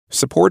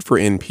Support for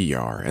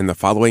NPR and the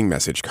following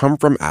message come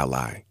from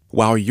Ally.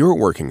 While you're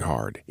working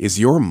hard,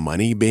 is your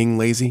money being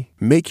lazy?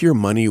 Make your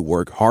money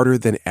work harder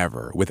than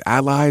ever with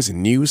Ally's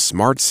new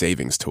smart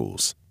savings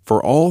tools.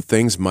 For all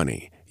things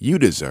money, you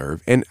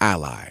deserve an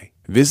Ally.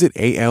 Visit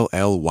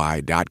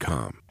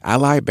ALLY.com.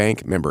 Ally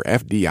Bank, member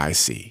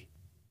FDIC.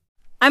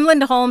 I'm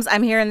Linda Holmes.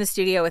 I'm here in the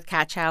studio with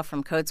Kat Chow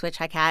from Code Switch.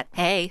 Hi, Kat.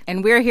 Hey.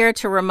 And we're here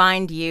to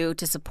remind you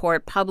to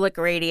support public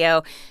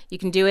radio. You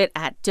can do it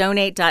at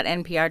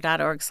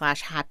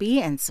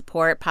donate.npr.org/happy and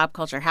support Pop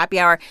Culture Happy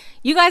Hour.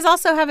 You guys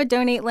also have a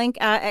donate link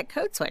at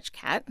Code Switch,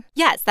 Kat.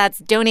 Yes, that's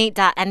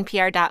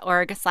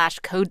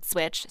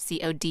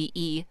donate.npr.org/codeswitch,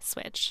 CODE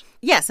switch.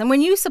 Yes, and when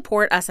you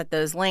support us at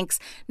those links,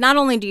 not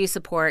only do you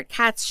support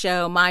Kat's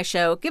show, my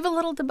show, give a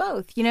little to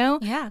both, you know?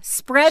 Yeah.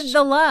 Spread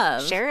the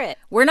love. Share it.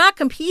 We're not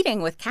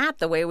competing with Kat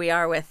the way we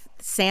are with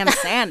Sam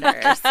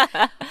Sanders.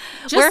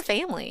 We're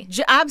family.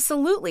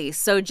 Absolutely.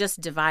 So just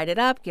divide it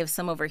up. Give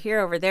some over here,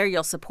 over there.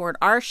 You'll support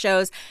our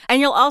shows.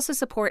 And you'll also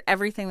support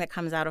everything that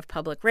comes out of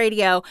public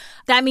radio.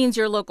 That means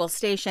your local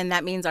station.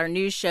 That means our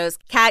news shows.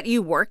 Kat,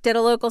 you worked at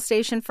a local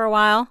station for a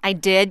while. I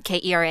did.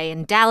 KERA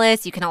in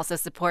Dallas. You can also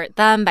support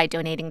them by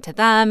donating to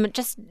them.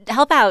 Just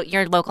help out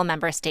your local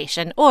member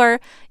station or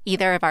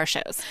either of our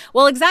shows.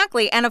 Well,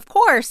 exactly. And of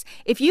course,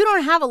 if you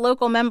don't have a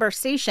local member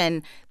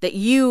station that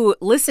you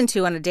listen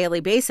to on a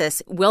daily basis,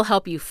 we'll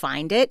help you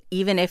find it,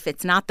 even if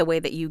it's not the way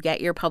that you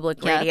get your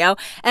public radio.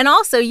 And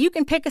also, you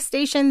can pick a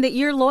station that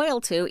you're loyal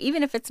to,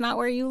 even if it's not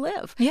where you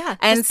live. Yeah,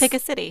 and just pick a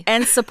city.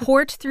 And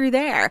support through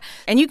there.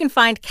 And you can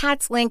find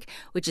Kat's link,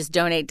 which is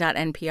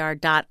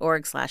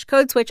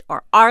donate.npr.org/codeswitch,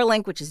 or our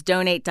link, which is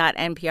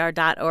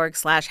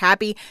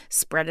donate.npr.org/happy.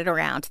 Spread it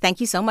around. Thank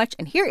you so much.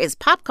 And here is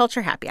Pop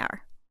Culture Happy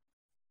Hour.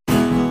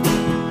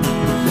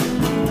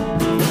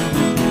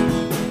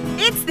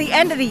 It's the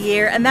end of the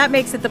year, and that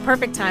makes it the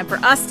perfect time for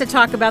us to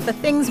talk about the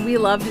things we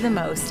loved the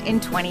most in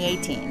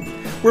 2018.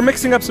 We're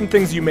mixing up some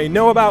things you may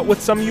know about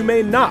with some you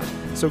may not.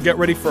 So get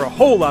ready for a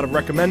whole lot of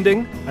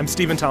recommending. I'm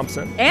Stephen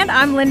Thompson. And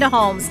I'm Linda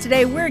Holmes.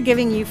 Today, we're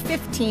giving you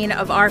 15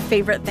 of our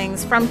favorite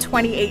things from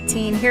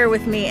 2018. Here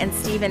with me and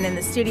Stephen in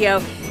the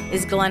studio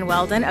is Glenn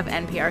Weldon of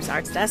NPR's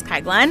Arts Desk.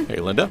 Hi, Glenn. Hey,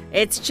 Linda.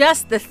 It's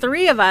just the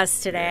three of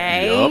us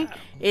today. Yep.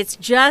 It's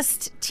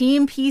just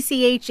Team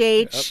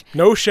PCHH. Yep.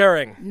 No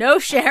sharing. No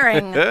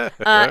sharing,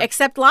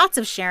 except lots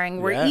of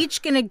sharing. We're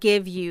each going to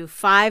give you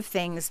 5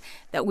 things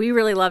that we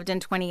really loved in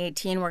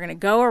 2018. We're going to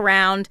go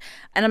around,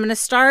 and I'm going to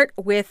start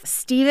with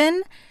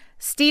Stephen.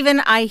 Stephen,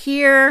 I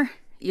hear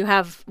you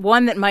have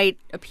one that might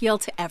appeal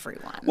to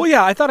everyone. Well,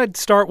 yeah, I thought I'd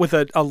start with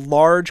a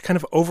large kind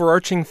of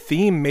overarching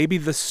theme, maybe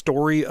the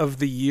story of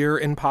the year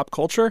in pop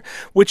culture,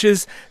 which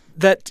is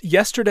that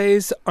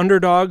yesterday's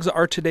underdogs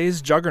are today's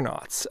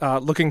juggernauts.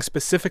 Looking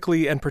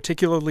specifically and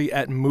particularly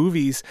at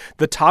movies,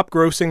 the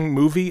top-grossing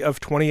movie of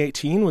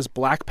 2018 was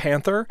Black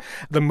Panther.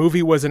 The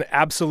movie was an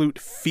absolute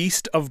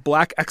feast of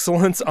black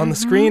excellence on the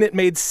screen. It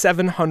made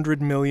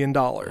 $700 million.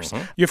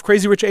 You have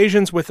Crazy Rich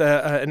Asians with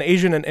an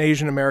Asian and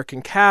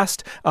Asian-American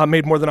cast,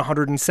 made more than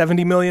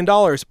 $170 million.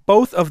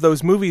 Both of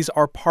those movies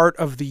are part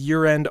of the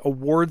year-end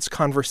awards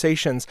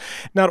conversations.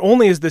 Not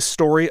only is this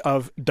story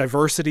of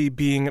diversity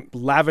being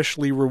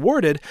lavishly rewarded,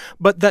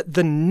 but that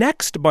the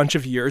next bunch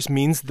of years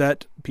means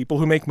that people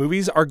who make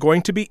movies are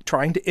going to be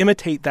trying to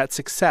imitate that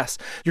success.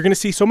 You're going to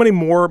see so many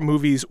more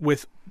movies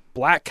with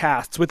black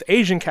casts, with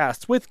Asian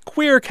casts, with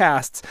queer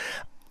casts.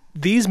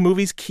 These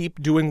movies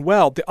keep doing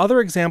well. The other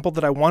example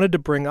that I wanted to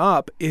bring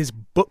up is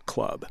Book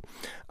Club,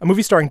 a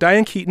movie starring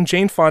Diane Keaton,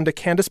 Jane Fonda,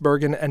 Candice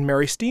Bergen, and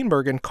Mary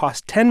Steenburgen.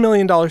 Cost $10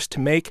 million to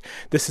make.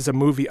 This is a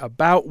movie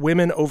about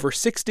women over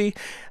 60.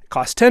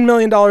 Cost $10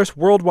 million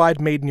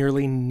worldwide, made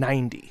nearly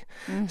 90.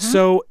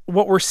 So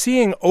what we're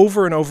seeing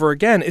over and over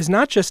again is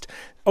not just,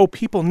 oh,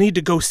 people need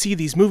to go see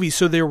these movies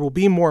so there will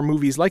be more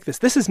movies like this.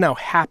 This has now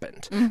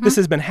happened. This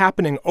has been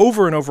happening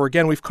over and over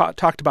again. We've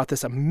talked about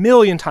this a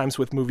million times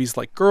with movies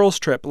like Girls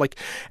Trip. Like,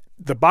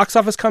 the box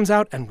office comes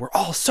out and we're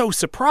all so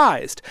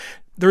surprised.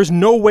 There's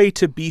no way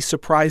to be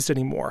surprised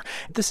anymore.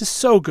 This is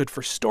so good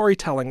for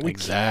storytelling.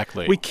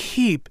 Exactly. We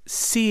keep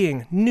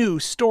seeing new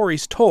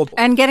stories told.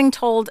 And getting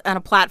told on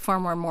a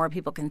platform where more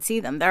people can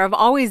see them. There have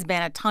always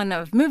been a ton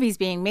of movies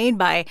being made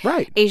by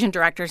Asian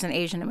directors and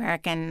Asian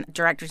American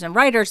directors and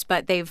writers,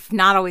 but they've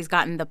not always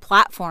gotten the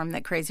platform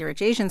that Crazy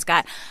Rich Asians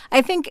got.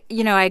 I think,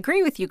 I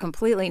agree with you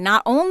completely,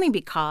 not only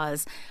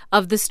because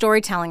of the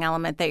storytelling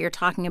element that you're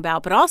talking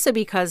about, but also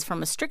because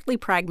from a strictly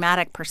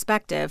pragmatic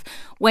perspective,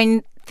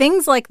 when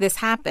things like this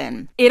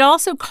happen, it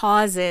also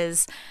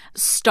causes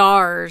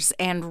stars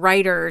and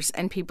writers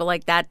and people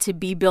like that to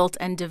be built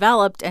and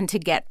developed and to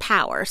get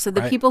power. So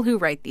the people who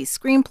write these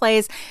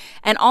screenplays,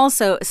 and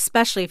also,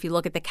 especially if you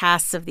look at the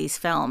casts of these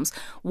films,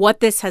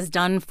 what this has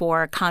done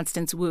for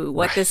Constance Wu,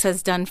 what this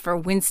has done for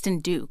Winston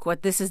Duke,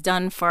 what this has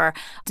done for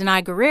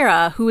Danai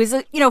Gurira, who is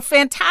a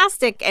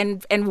fantastic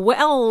and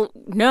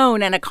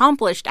well-known and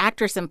accomplished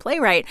actress and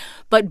playwright,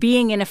 but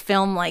being in a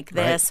film like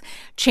this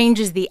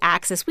changes the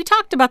axis. We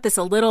talked about this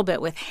a little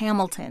bit with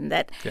Hamilton,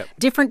 that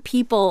different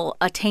people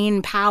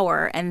attain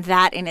power, and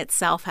that in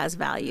itself has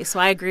value. So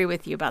I agree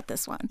with you about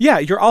this one. Yeah,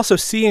 you're also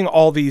seeing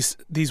all these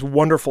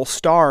wonderful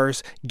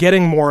stars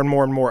getting more and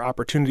more and more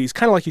opportunities.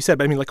 Kind of like you said,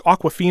 but I mean, like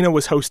Awkwafina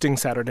was hosting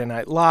Saturday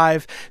Night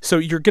Live. So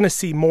you're going to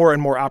see more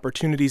and more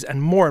opportunities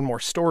and more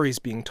stories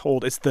being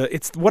told.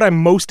 It's what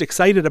I'm most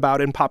excited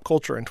about in pop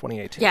culture in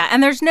 2018. Yeah,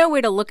 and there's no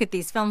way to look at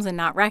these films and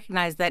not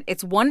recognize that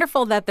it's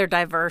wonderful that they're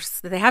diverse,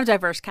 that they have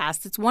diverse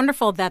casts. It's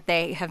wonderful that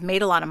they have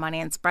made a lot of money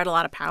and spread a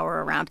lot of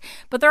power around,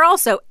 but they're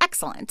also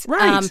excellent.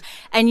 Right.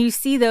 And you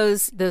see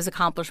those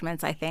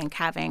accomplishments, I think,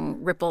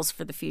 having ripples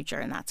for the future,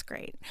 and that's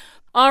great.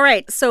 All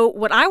right. So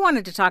what I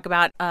wanted to talk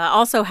about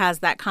also has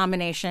that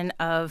combination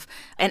of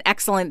an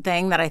excellent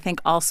thing that I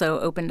think also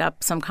opened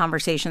up some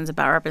conversations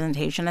about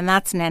representation, and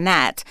that's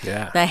Nanette,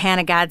 the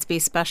Hannah Gadsby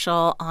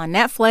special on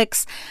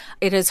Netflix.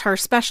 It is her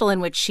special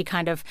in which she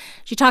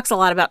talks a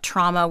lot about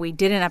trauma. We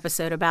did an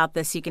episode about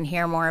this. You can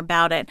hear more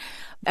about it.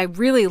 I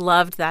really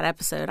loved that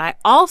episode. I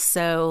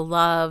also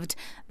loved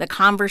the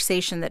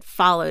conversation that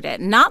followed it.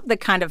 Not the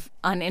kind of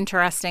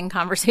uninteresting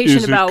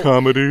conversation about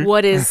comedy?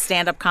 What is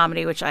stand-up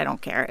comedy, which I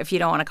don't care. If you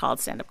don't want to call it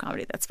stand-up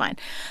comedy, that's fine.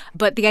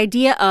 But the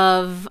idea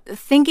of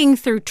thinking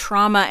through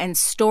trauma and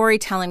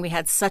storytelling, we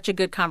had such a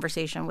good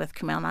conversation with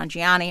Kumail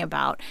Nanjiani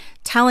about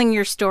telling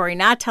your story,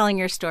 not telling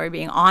your story,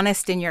 being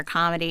honest in your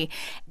comedy.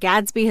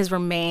 Gadsby has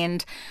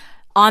remained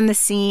on the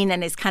scene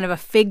and is kind of a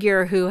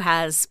figure who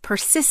has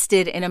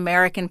persisted in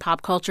American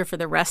pop culture for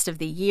the rest of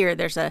the year.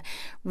 There's a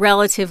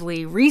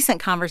relatively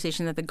recent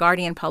conversation that The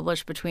Guardian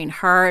published between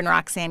her and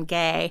Roxane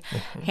Gay.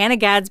 Hannah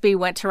Gadsby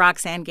went to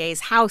Roxane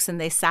Gay's house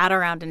and they sat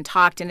around and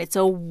talked, and it's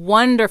a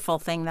wonderful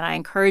thing that I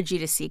encourage you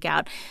to seek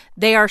out.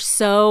 They are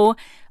so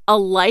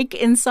alike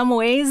in some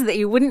ways that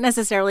you wouldn't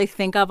necessarily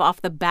think of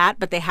off the bat,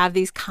 but they have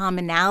these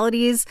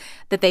commonalities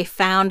that they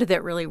found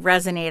that really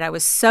resonate. I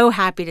was so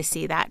happy to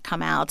see that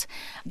come out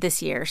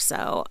this year.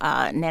 So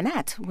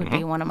Nanette would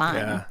be one of mine.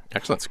 Yeah,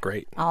 excellent. It's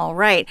great. All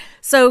right.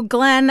 So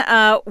Glenn,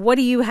 what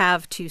do you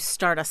have to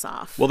start us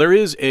off? Well, there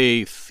is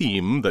a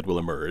theme that will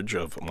emerge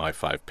of my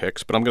 5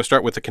 picks, but I'm going to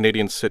start with the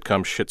Canadian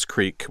sitcom Schitt's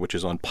Creek, which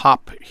is on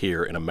Pop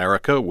here in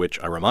America, which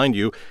I remind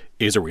you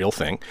is a real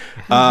thing.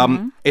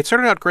 It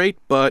started out great,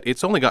 but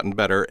it's only gotten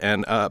better.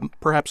 And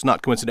perhaps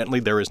not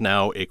coincidentally, there is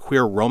now a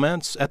queer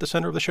romance at the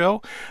center of the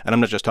show. And I'm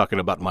not just talking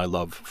about my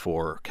love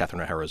for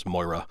Catherine O'Hara's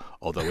Moira,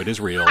 although it is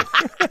real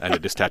and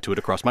it is tattooed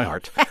across my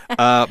heart.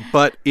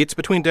 But it's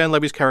between Dan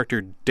Levy's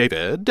character,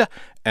 David,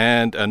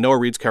 and Noah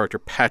Reed's character,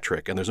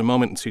 Patrick. And there's a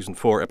moment in season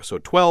 4,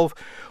 episode 12,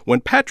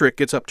 when Patrick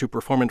gets up to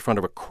perform in front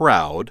of a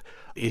crowd.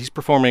 He's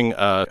performing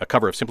a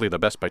cover of Simply the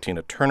Best by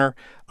Tina Turner,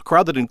 a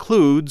crowd that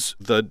includes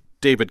the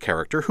David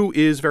character, who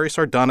is very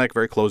sardonic,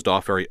 very closed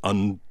off, very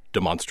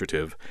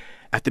undemonstrative.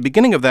 At the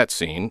beginning of that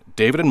scene,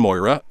 David and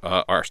Moira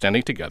are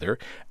standing together,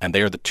 and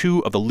they are the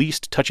 2 of the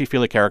least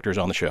touchy-feely characters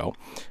on the show.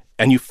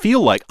 And you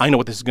feel like, I know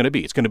what this is going to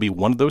be. It's going to be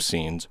one of those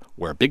scenes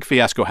where a big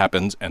fiasco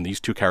happens and these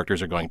 2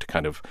 characters are going to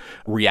kind of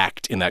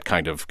react in that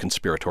kind of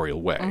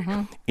conspiratorial way.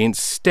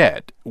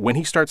 Instead, when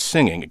he starts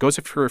singing, it goes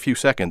for a few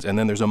seconds, and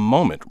then there's a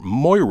moment.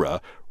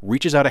 Moira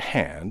reaches out a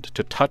hand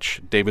to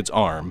touch David's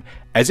arm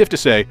as if to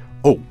say,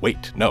 oh,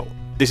 wait, no,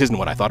 this isn't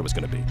what I thought it was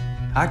going to be.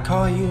 I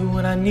call you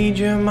when I need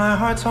you, my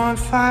heart's on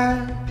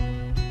fire.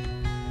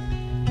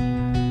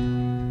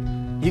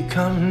 You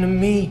come to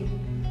me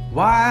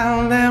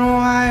wild and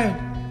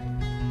wired.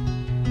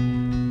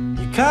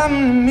 Come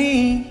to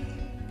me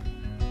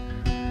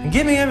and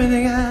give me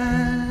everything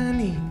I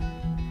need.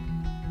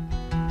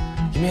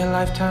 Give me a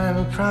lifetime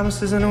of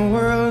promises and a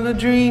world of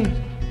dreams.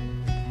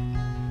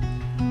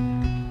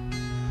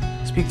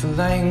 Speak the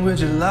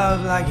language of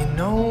love like you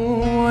know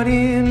what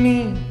it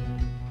means.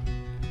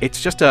 It's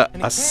just a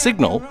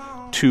signal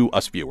to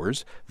us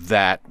viewers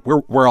that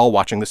we're all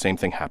watching the same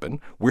thing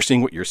happen. We're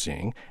seeing what you're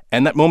seeing.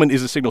 And that moment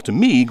is a signal to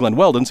me, Glenn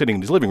Weldon, sitting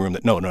in his living room,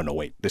 that no,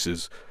 wait, this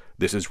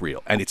is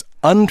real. And it's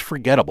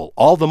unforgettable,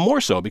 all the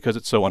more so because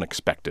it's so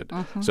unexpected.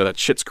 So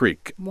that's Schitt's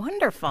Creek.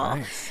 Wonderful.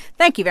 Nice.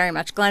 Thank you very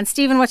much, Glenn.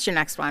 Stephen, what's your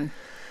next one?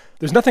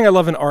 There's nothing I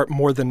love in art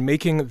more than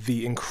making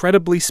the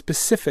incredibly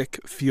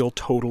specific feel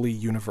totally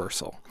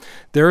universal.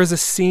 There is a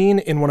scene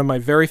in one of my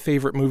very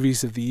favorite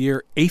movies of the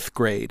year, 8th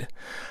Grade,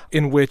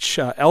 in which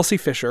Elsie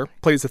Fisher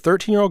plays a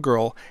 13-year-old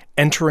girl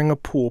entering a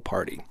pool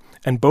party.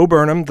 And Bo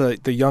Burnham,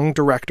 the young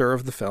director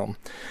of the film,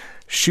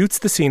 shoots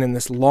the scene in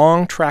this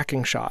long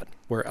tracking shot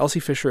where Elsie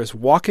Fisher is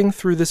walking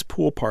through this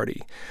pool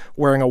party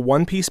wearing a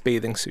one-piece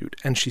bathing suit,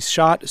 and she's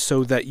shot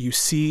so that you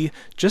see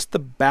just the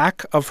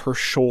back of her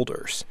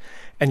shoulders,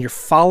 and you're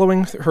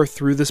following her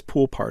through this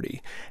pool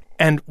party.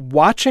 And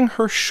watching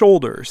her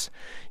shoulders,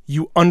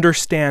 you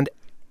understand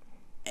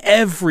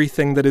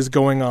everything that is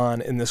going on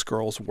in this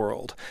girl's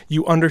world.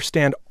 You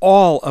understand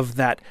all of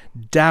that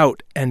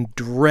doubt and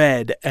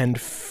dread and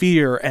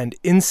fear and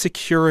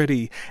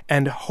insecurity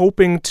and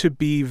hoping to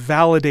be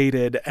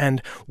validated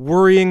and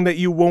worrying that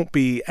you won't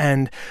be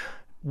and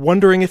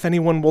wondering if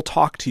anyone will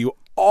talk to you.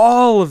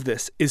 all of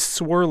this is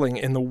swirling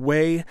in the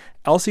way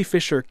Elsie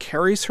Fisher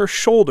carries her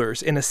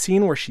shoulders in a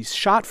scene where she's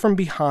shot from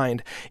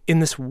behind in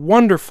this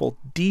wonderful,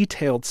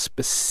 detailed,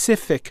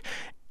 specific,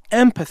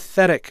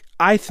 empathetic,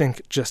 I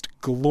think just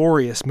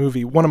glorious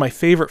movie. One of my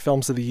favorite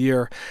films of the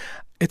year.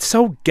 It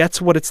so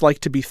gets what it's like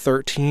to be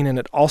 13, and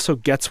it also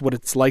gets what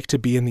it's like to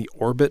be in the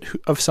orbit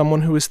of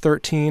someone who is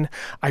 13.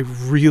 I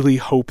really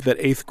hope that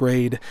 8th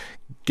Grade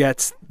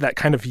gets that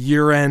kind of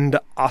year-end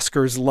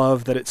Oscars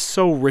love that it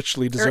so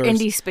richly deserves. Or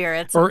Indie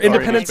Spirits. Or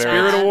Independent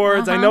Spirit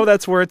Awards. Uh-huh. I know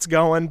that's where it's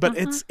going, but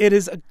it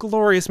is a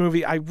glorious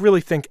movie. I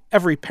really think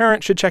every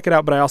parent should check it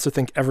out, but I also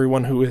think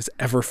everyone who has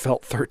ever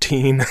felt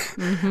 13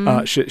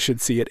 should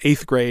see it.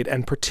 8th Grade,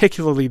 and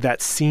particularly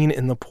that scene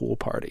in the pool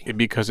party.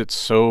 Because it's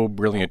so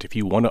brilliant. If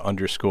you want to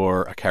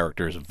underscore a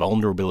character's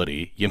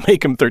vulnerability, you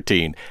make him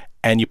 13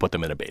 and you put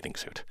them in a bathing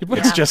suit.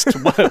 It's just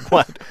what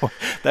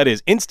that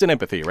is instant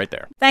empathy right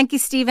there. Thank you,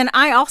 Stephen.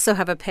 I also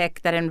have a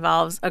pick that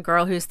involves a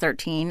girl who's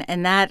 13,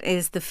 and that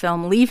is the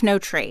film Leave No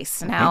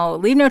Trace. Now,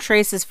 Leave No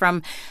Trace is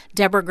from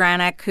Deborah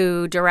Granick,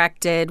 who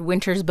directed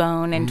Winter's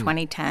Bone in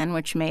 2010,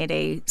 which made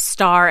a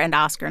star and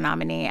Oscar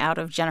nominee out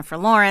of Jennifer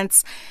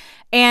Lawrence.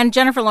 And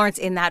Jennifer Lawrence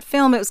in that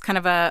film, it was kind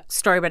of a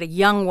story about a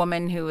young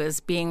woman who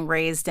was being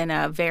raised in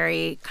a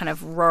very kind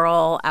of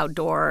rural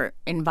outdoor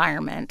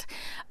environment.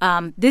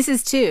 This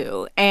is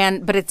too,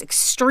 but it's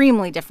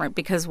extremely different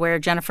because where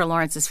Jennifer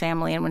Lawrence's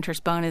family in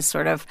Winter's Bone is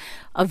sort of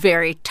a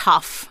very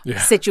tough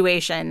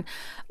situation.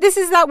 This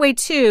is that way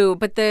too,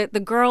 but the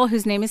girl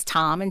whose name is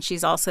Tom, and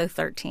she's also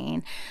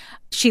 13,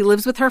 she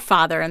lives with her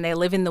father and they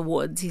live in the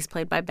woods. He's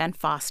played by Ben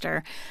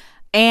Foster.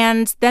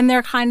 And then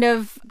they're kind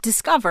of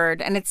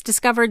discovered, and it's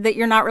discovered that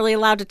you're not really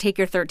allowed to take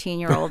your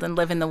 13-year-old and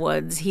live in the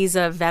woods. He's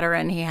a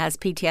veteran. He has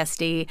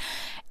PTSD.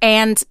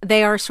 And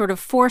they are sort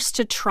of forced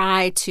to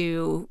try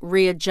to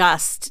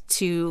readjust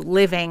to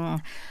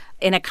living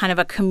in a kind of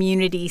a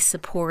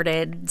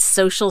community-supported,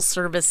 social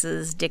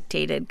services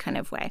dictated kind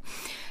of way.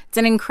 It's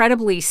an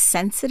incredibly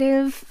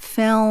sensitive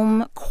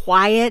film,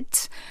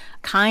 quiet,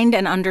 kind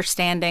and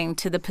understanding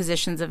to the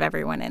positions of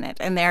everyone in it.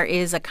 And there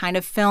is a kind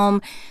of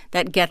film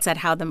that gets at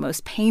how the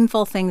most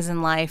painful things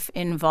in life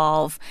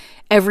involve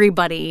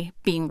everybody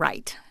being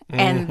right.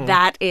 And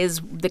that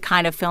is the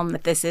kind of film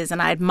that this is. And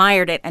I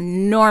admired it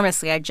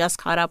enormously. I just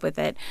caught up with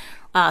it.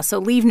 So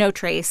Leave No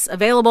Trace,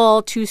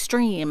 available to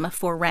stream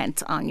for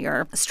rent on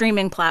your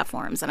streaming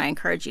platforms. And I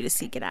encourage you to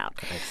seek it out.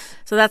 Nice.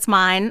 So that's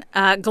mine.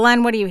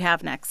 Glenn, what do you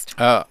have next?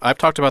 I've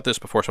talked about this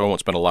before, so I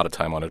won't spend a lot of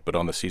time on it. But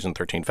on the season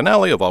 13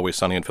 finale of Always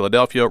Sunny in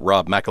Philadelphia,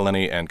 Rob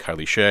McElhenney and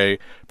Kylie Shea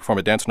perform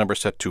a dance number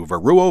set to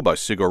Veruo by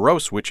Sigur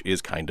Rós, which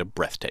is kind of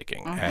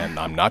breathtaking. And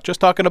I'm not just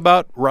talking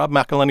about Rob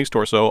McElhenney's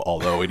torso,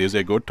 although it is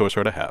a good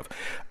torso to have.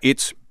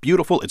 It's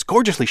beautiful. It's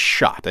gorgeously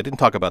shot. I didn't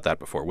talk about that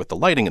before, with the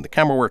lighting and the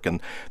camera work,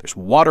 and there's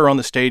water on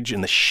the stage,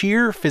 and the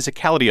sheer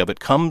physicality of it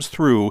comes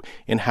through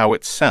in how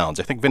it sounds.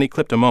 I think Vinny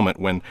clipped a moment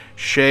when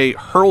Shea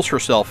hurls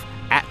herself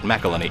at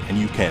McElhenney, and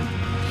you can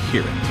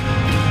hear it.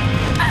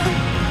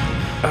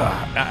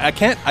 I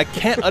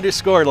can't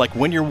underscore, like,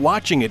 when you're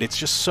watching it, it's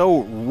just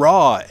so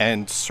raw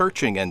and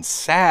searching and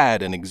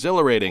sad and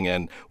exhilarating,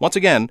 and once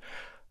again,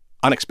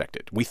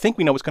 unexpected. We think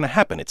we know what's going to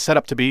happen. It's set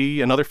up to be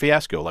another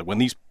fiasco. Like when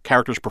these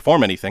characters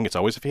perform anything, it's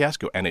always a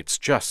fiasco, and it's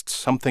just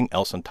something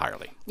else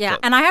entirely. Yeah,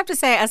 and I have to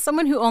say, as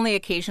someone who only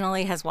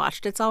occasionally has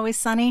watched It's Always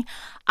Sunny,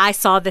 I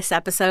saw this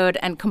episode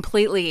and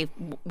completely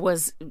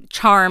was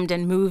charmed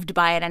and moved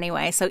by it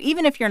anyway. So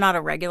even if you're not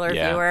a regular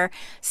viewer,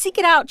 seek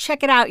it out,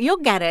 check it out. You'll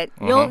get it.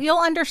 You'll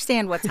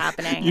understand what's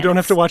happening. You don't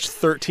have to watch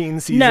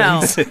 13 seasons.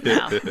 No,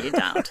 you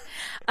don't.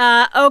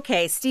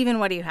 Okay, Stephen,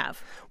 what do you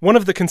have? One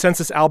of the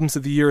consensus albums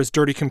of the year is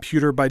Dirty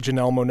Computer by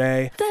Janelle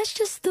Monáe. That's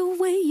just the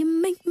way you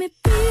make me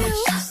feel.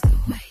 That's just the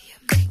way you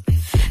make me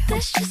feel.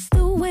 That's just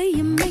the way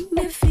you make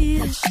me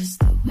feel. That's just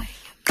the way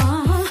you make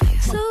me feel.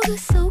 So good,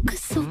 so good,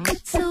 so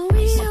good, so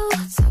real.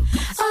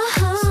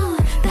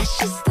 That's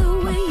just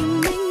the way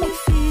you make me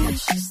feel.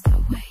 That's just the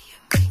way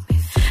you make me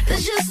feel.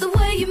 That's just the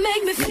way you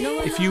make me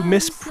feel. If you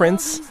miss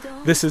Prince,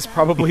 this is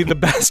probably the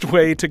best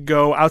way to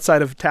go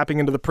outside of tapping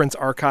into the Prince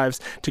archives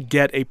to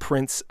get a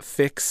Prince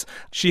fix.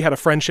 She had a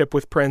friendship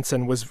with Prince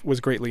and was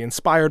greatly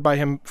inspired by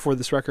him for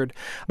this record.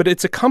 But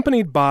it's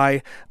accompanied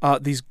by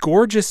these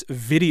gorgeous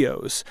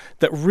videos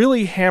that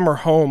really hammer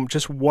home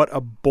just what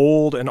a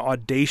bold and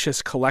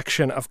audacious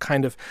collection of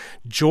kind of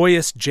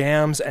joyous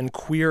jams and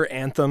queer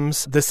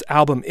anthems this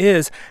album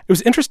is. It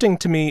was interesting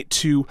to me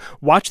to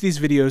watch these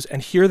videos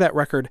and hear that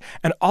record,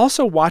 and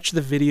also watch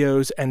the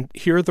videos and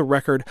hear the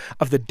record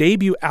of the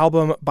debut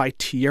album by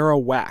Tierra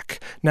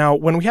Whack. Now,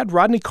 when we had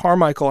Rodney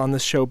Carmichael on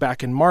this show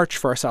back in March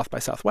for our South by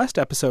Southwest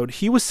episode,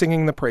 he was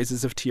singing the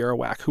praises of Tierra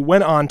Whack, who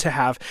went on to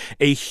have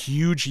a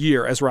huge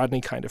year, as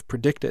Rodney kind of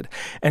predicted.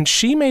 And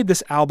she made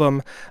this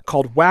album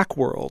called Whack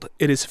World.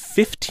 It is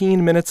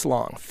 15 minutes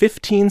long,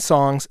 15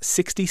 songs,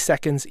 60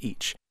 seconds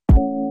each.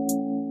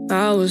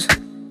 I was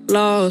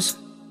lost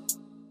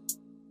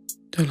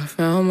till I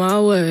found my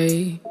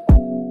way.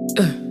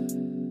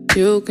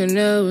 You can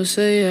never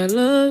say I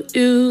love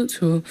you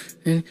too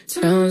many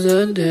times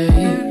a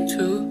day.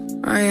 Too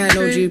I had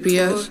no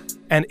GPS.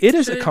 And it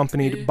is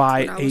accompanied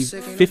by a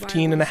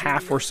 15 and a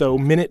half or so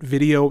minute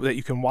video that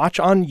you can watch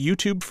on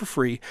YouTube for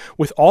free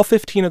with all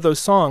 15 of those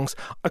songs,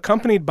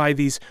 accompanied by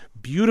these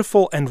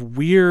beautiful and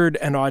weird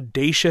and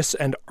audacious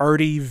and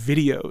arty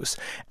videos.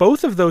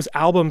 Both of those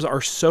albums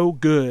are so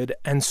good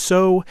and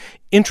so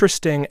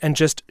interesting and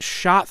just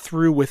shot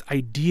through with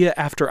idea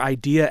after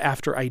idea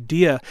after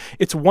idea.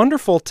 It's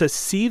wonderful to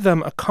see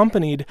them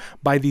accompanied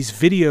by these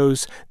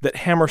videos that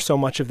hammer so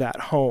much of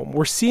that home.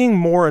 We're seeing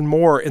more and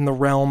more in the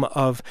realm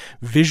of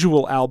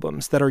visual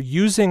albums that are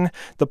using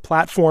the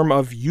platform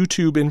of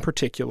YouTube in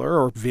particular,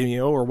 or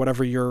Vimeo, or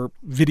whatever your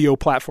video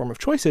platform of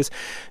choice is,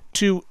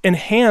 to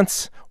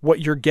enhance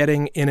what you're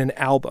getting in an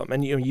album.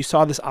 And you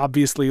saw this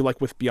obviously like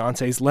with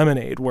Beyonce's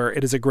Lemonade, where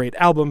it is a great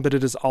album, but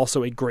it is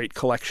also a great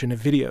collection of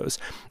videos.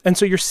 And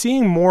so you're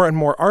seeing more and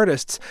more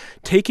artists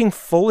taking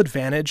full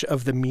advantage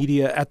of the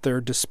media at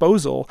their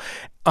disposal.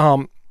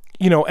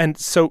 And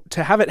so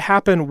to have it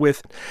happen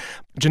with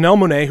Janelle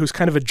Monáe, who's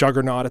kind of a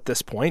juggernaut at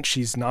this point,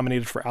 she's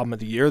nominated for Album of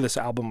the Year. This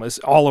album was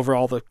all over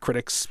all the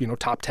critics,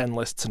 top 10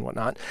 lists and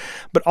whatnot.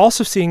 But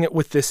also seeing it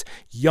with this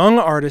young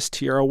artist,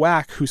 Tierra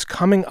Whack, who's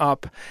coming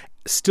up,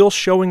 still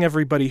showing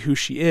everybody who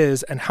she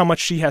is and how much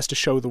she has to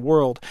show the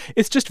world.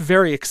 It's just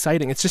very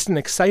exciting. It's just an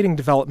exciting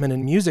development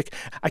in music.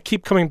 I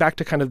keep coming back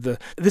to kind of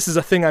this is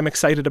a thing I'm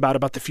excited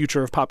about the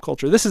future of pop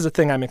culture. This is a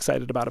thing I'm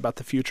excited about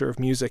the future of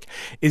music,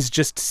 is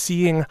just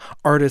seeing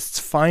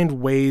artists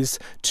find ways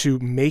to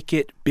make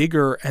it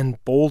bigger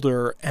and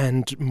bolder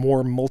and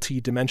more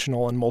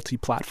multi-dimensional and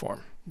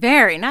multi-platform.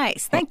 Very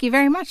nice. Thank you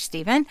very much,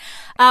 Stephen.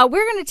 We're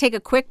going to take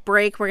a quick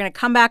break. We're going to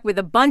come back with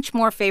a bunch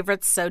more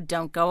favorites, so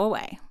don't go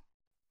away.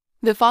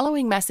 The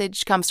following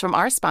message comes from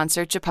our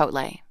sponsor,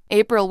 Chipotle.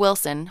 April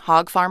Wilson,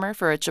 hog farmer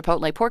for a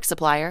Chipotle pork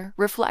supplier,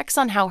 reflects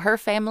on how her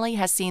family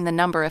has seen the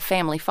number of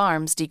family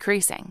farms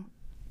decreasing.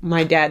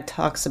 My dad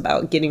talks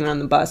about getting on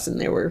the bus, and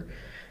there were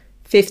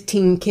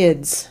 15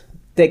 kids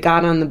that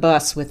got on the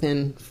bus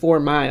within 4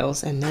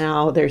 miles, and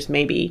now there's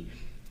maybe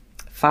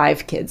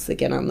 5 kids that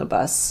get on the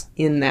bus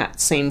in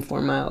that same 4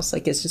 miles.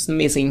 It's just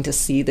amazing to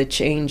see the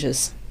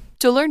changes.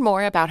 To learn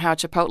more about how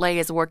Chipotle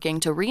is working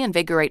to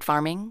reinvigorate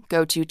farming,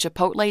 go to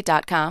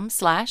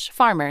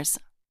chipotle.com/farmers.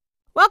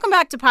 Welcome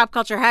back to Pop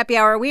Culture Happy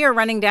Hour. We are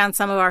running down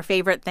some of our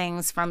favorite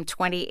things from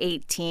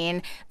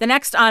 2018. The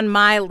next on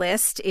my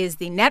list is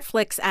the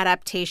Netflix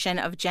adaptation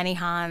of Jenny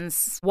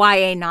Han's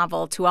YA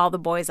novel, To All the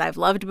Boys I've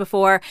Loved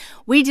Before.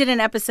 We did an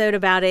episode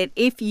about it.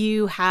 If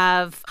you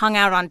have hung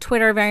out on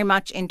Twitter very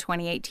much in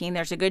 2018,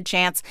 there's a good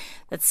chance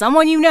that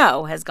someone you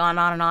know has gone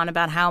on and on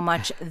about how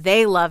much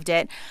they loved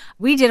it.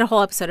 We did a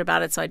whole episode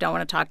about it, so I don't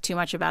want to talk too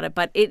much about it,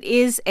 but it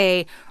is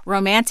a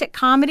romantic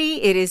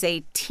comedy. It is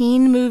a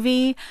teen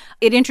movie.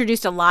 It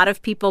introduced a lot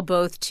of people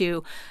both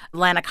to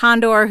Lana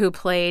Condor, who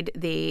played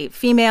the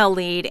female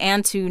lead,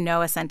 and to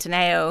Noah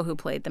Centineo, who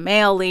played the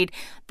male lead.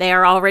 They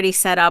are already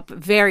set up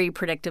very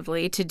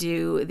predictably to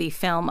do the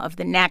film of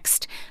the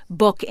next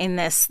book in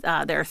this.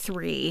 There are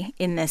 3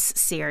 in this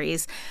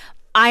series.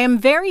 I am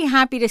very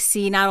happy to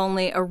see not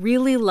only a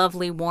really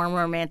lovely, warm,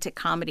 romantic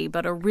comedy,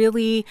 but a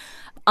really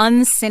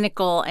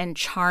uncynical and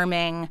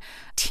charming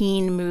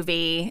teen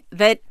movie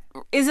that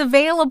is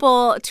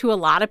available to a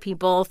lot of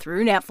people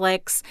through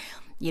Netflix.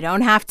 You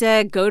don't have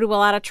to go to a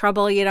lot of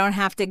trouble. You don't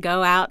have to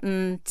go out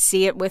and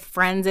see it with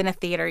friends in a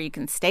theater. You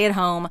can stay at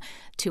home.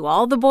 To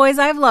All the Boys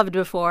I've Loved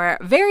Before.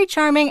 Very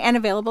charming and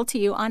available to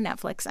you on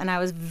Netflix. And I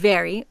was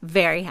very,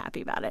 very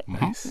happy about it.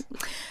 Nice.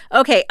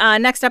 Okay,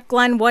 next up,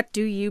 Glenn, what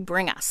do you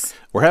bring us?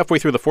 We're halfway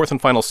through the 4th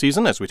and final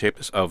season as we tape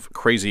this of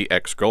Crazy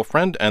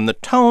Ex-Girlfriend, and the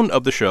tone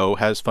of the show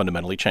has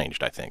fundamentally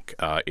changed, I think.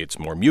 It's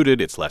more muted,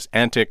 it's less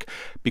antic,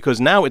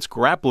 because now it's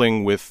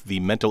grappling with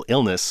the mental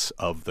illness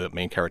of the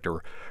main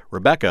character,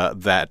 Rebecca,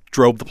 that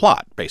drove the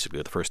plot, basically,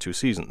 of the first 2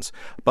 seasons.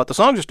 But the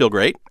songs are still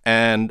great,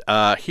 and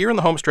here in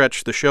the home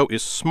stretch, the show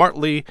is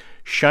smartly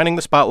shining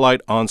the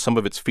spotlight on some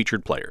of its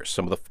featured players,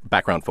 some of the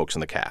background folks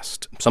in the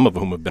cast, some of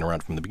whom have been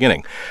around from the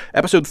beginning.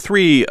 Episode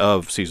 3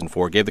 of Season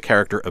 4 gave the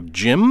character of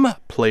Jim,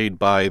 played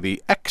by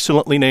the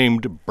excellently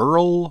named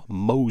Burl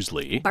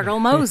Mosley. Burl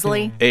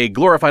Mosley. A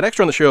glorified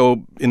extra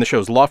in the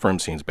show's law firm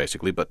scenes,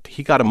 basically, but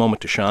he got a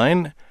moment to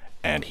shine,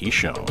 and he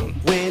shone.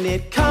 When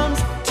it comes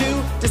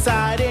to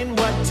deciding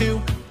what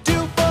to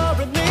do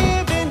for a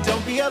living,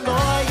 don't be a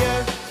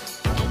lawyer.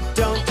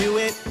 Don't do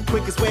it.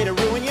 Quickest way to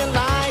ruin your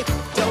life.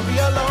 Don't be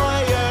a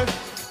lawyer.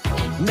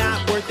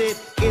 Not worth it.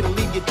 It'll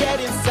leave you dead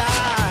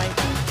inside.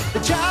 The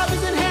job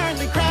is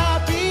inherently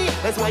crappy.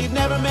 That's why you've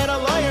never met a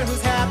lawyer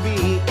who's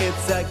happy.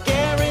 It's a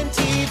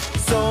guaranteed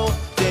soul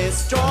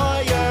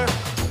destroyer.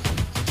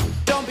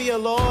 Don't be a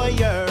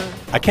lawyer.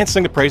 I can't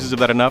sing the praises of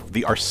that enough.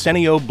 The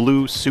Arsenio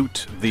blue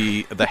suit,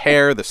 the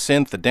hair, the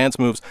synth, the dance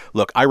moves.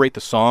 Look, I rate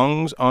the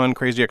songs on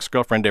Crazy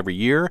Ex-Girlfriend every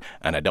year,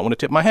 and I don't want to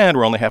tip my hand.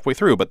 We're only halfway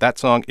through, but that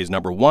song is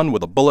number 1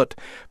 with a bullet,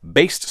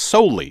 based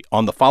solely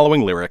on the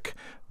following lyric: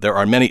 there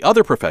are many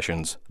other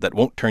professions that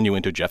won't turn you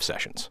into Jeff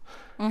Sessions.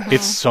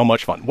 It's so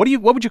much fun. What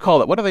would you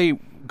call it? What are they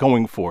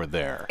going for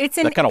there? It's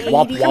an that kind of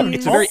womp womp.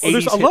 It's a very 80s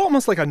There's hit.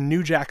 almost like a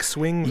New Jack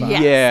Swing vibe.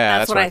 Yes, Yeah,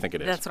 that's what I think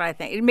it is. That's what I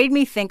think. It made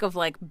me think of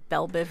like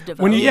Belle Biv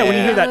DeVoe. When you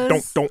hear that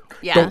don't Womp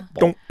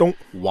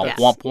Yes.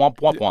 womp womp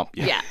womp womp.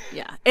 Yeah.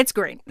 It's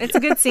great. It's a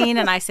good scene,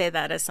 and I say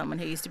that as someone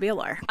who used to be a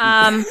lawyer.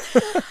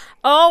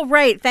 All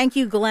right. Thank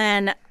you,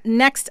 Glenn.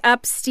 Next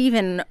up,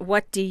 Stephen,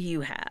 what do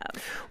you have?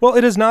 Well,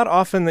 it is not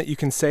often that you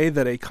can say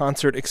that a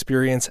concert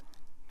experience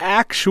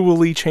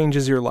actually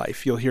changes your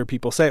life. You'll hear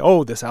people say,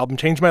 oh, this album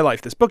changed my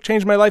life, this book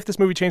changed my life, this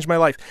movie changed my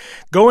life.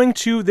 Going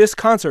to this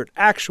concert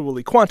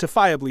actually,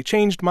 quantifiably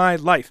changed my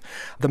life.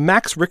 The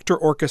Max Richter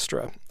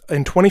Orchestra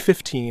in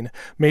 2015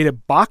 made a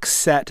box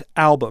set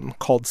album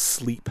called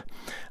Sleep.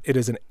 It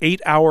is an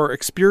 8-hour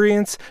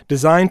experience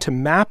designed to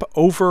map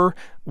over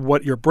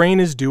what your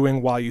brain is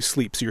doing while you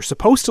sleep. So you're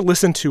supposed to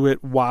listen to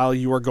it while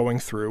you are going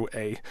through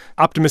a,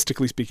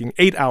 optimistically speaking,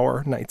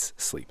 8-hour night's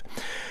sleep.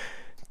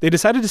 They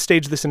decided to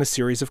stage this in a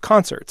series of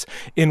concerts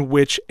in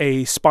which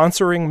a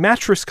sponsoring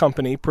mattress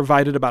company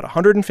provided about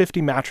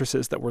 150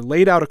 mattresses that were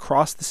laid out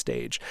across the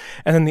stage,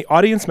 and then the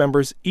audience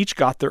members each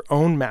got their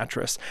own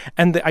mattress.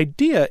 And the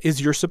idea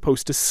is you're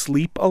supposed to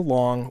sleep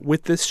along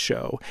with this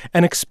show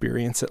and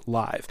experience it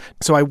live.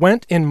 So I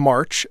went in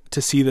March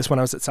to see this when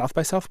I was at South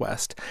by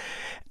Southwest,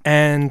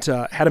 and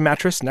had a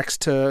mattress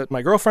next to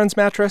my girlfriend's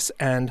mattress,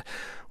 and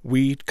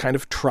we kind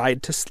of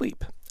tried to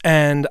sleep.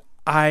 And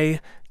I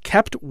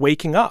kept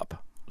waking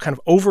up kind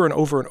of over and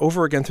over and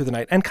over again through the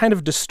night and kind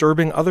of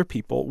disturbing other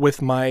people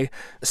with my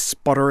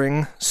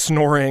sputtering,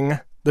 snoring,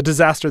 the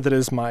disaster that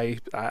is my,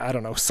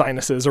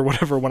 sinuses or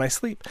whatever when I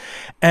sleep.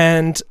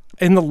 And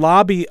in the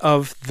lobby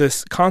of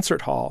this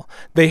concert hall,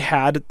 they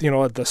had, the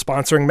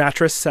sponsoring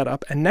mattress set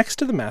up, and next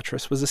to the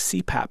mattress was a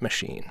CPAP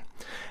machine.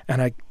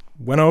 And I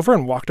went over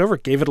and walked over,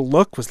 gave it a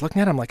look, was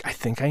looking at it. I'm like, I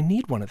think I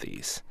need one of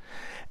these.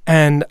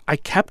 And I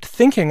kept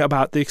thinking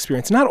about the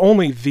experience, not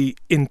only the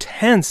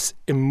intense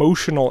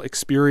emotional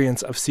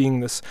experience of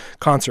seeing this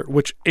concert,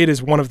 which it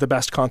is one of the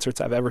best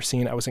concerts I've ever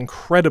seen. I was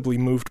incredibly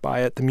moved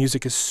by it. The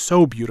music is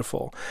so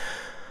beautiful.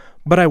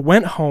 But I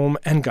went home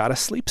and got a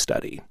sleep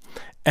study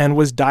and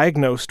was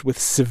diagnosed with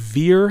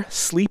severe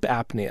sleep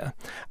apnea.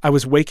 I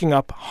was waking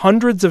up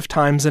hundreds of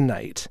times a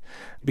night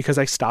because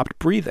I stopped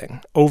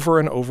breathing over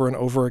and over and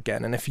over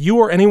again. And if you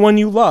or anyone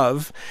you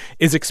love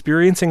is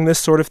experiencing this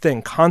sort of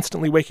thing,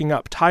 constantly waking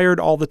up, tired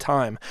all the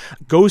time,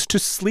 goes to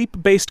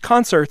sleep-based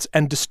concerts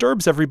and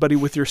disturbs everybody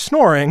with your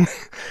snoring,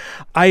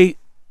 I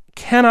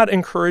cannot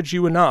encourage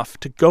you enough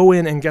to go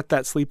in and get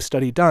that sleep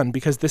study done,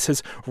 because this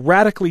has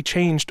radically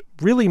changed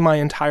really my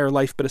entire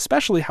life, but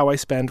especially how I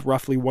spend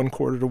roughly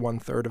 1/4 to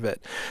 1/3 of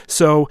it.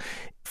 So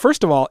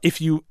first of all, if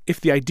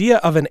the idea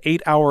of an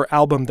 8-hour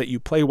album that you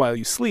play while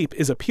you sleep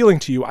is appealing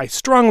to you, I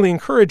strongly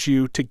encourage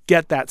you to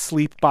get that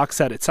Sleep box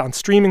set. It's on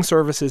streaming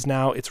services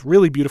now. It's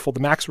really beautiful.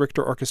 The Max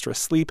Richter Orchestra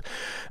Sleep.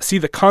 See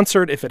the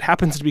concert if it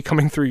happens to be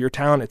coming through your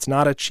town. It's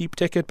not a cheap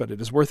ticket, but it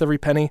is worth every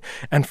penny.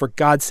 And for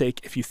God's sake,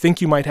 if you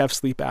think you might have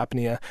sleep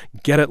apnea,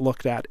 get it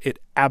looked at. It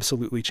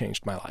absolutely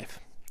changed my life.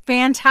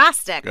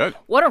 Fantastic. Good.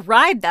 What a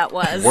ride that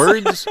was.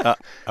 Words,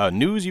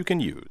 news you can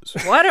use.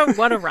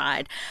 What a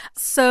ride.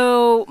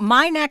 So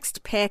my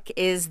next pick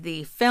is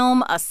the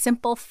film A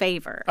Simple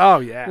Favor. Oh,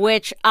 yeah.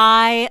 Which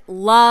I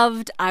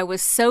loved. I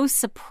was so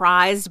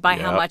surprised by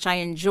how much I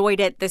enjoyed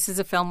it. This is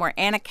a film where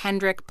Anna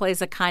Kendrick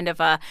plays a kind of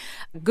a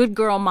good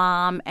girl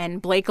mom, and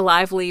Blake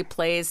Lively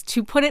plays,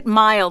 to put it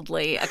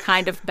mildly, a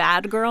kind of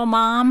bad girl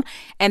mom.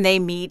 And they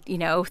meet,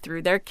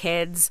 through their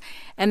kids.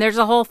 And there's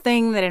a whole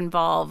thing that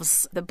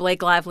involves the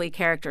Blake Lively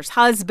character's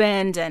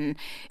husband, and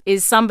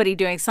is somebody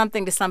doing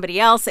something to somebody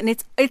else, and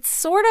it's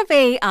sort of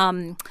a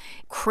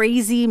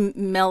crazy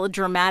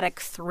melodramatic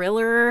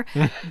thriller,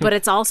 but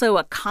it's also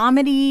a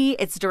comedy.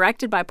 It's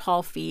directed by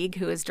Paul Feig,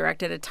 who has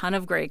directed a ton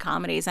of great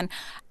comedies, and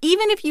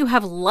even if you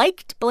have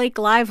liked Blake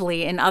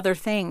Lively in other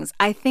things,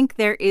 I think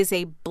there is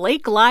a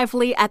Blake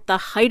Lively at the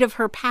height of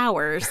her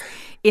powers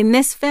in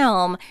this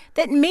film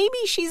that maybe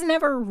she's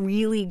never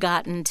really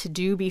gotten to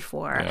do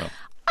before. Yeah.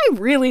 I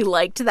really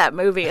liked that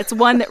movie. It's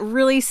one that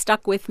really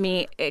stuck with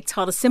me. It's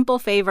called A Simple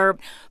Favor.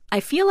 I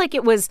feel like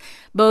it was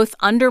both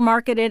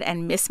undermarketed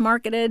and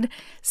mismarketed.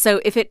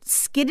 So if it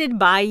skidded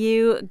by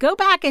you, go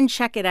back and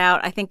check it out.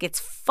 I think it's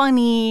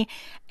funny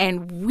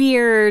and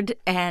weird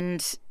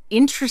and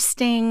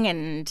interesting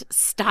and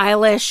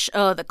stylish.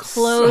 Oh, the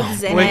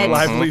clothes in Blake it.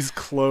 Lively's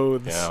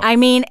clothes. Yeah. I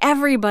mean,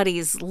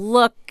 everybody's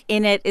look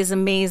in it is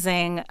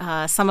amazing.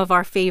 Some of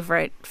our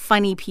favorite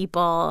funny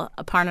people,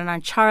 Aparna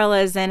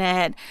Nancherla is in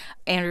it.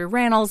 Andrew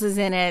Rannells is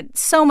in it.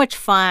 So much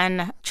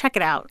fun. Check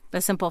it out.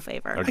 A Simple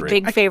Favor. Agreed. A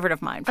big favorite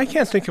of mine. I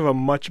can't think of a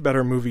much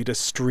better movie to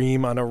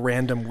stream on a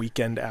random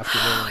weekend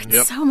afternoon.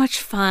 It's so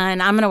much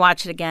fun. I'm going to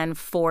watch it again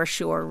for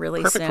sure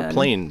really soon. Perfect for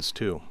planes,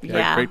 too.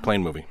 Yeah. Great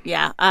plane movie.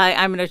 Yeah.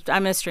 I'm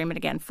gonna stream it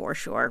again for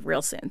sure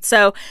real soon.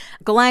 So,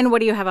 Glenn,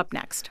 what do you have up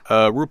next?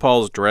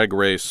 RuPaul's Drag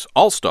Race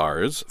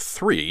All-Stars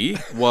 3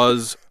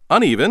 was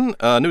uneven.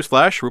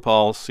 Newsflash,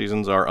 RuPaul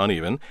seasons are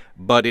uneven,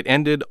 but it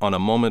ended on a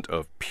moment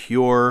of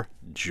pure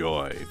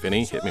joy.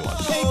 Vinny, hit me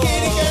once. Hey,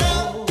 kitty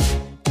girl.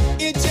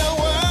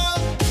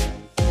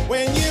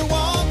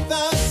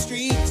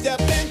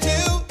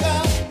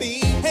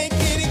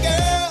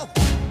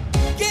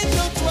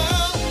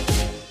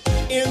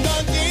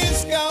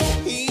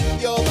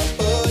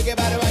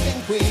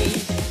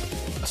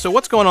 So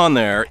what's going on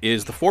there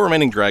is the 4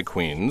 remaining drag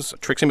queens,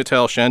 Trixie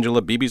Mattel,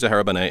 Shangela, Bibi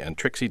Zahara Benet, and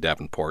Trixie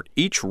Davenport,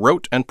 each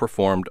wrote and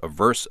performed a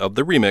verse of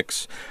the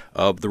remix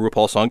of the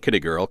RuPaul song Kitty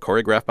Girl,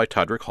 choreographed by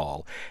Todrick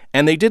Hall,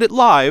 and they did it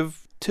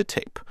live to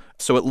tape.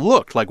 So it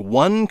looked like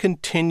one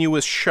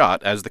continuous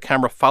shot as the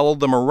camera followed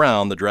them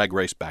around the drag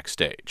race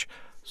backstage.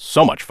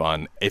 So much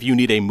fun. If you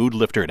need a mood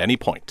lifter at any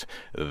point,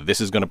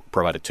 this is going to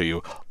provide it to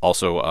you.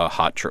 Also,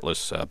 hot,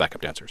 shirtless backup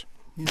dancers.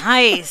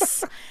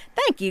 Nice.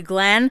 Thank you,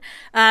 Glenn.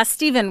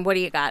 Stephen, what do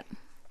you got?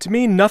 To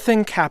me,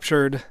 nothing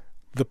captured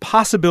the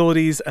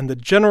possibilities and the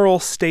general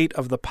state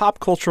of the pop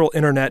cultural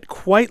internet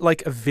quite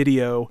like a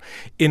video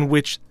in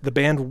which the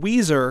band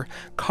Weezer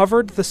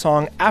covered the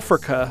song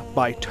Africa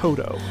by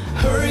Toto.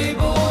 Hurry,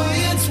 boy,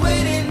 it's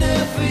waiting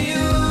there for you.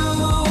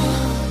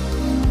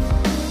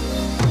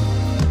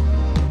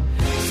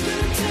 It's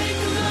gonna take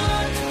a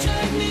lot to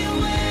drag me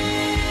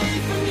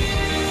away from you.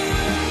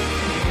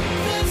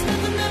 There's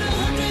nothing that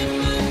 100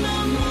 men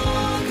or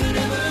more could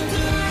ever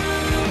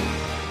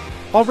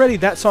do. Already,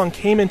 that song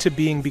came into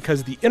being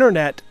because the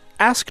internet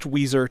asked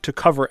Weezer to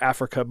cover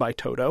Africa by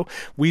Toto.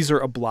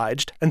 Weezer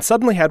obliged and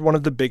suddenly had one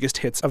of the biggest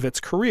hits of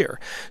its career.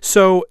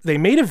 So they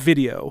made a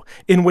video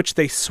in which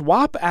they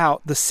swap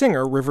out the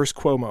singer Rivers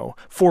Cuomo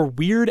for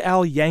Weird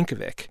Al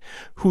Yankovic,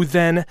 who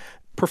then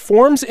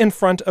performs in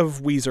front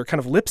of Weezer, kind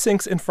of lip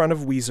syncs in front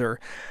of Weezer,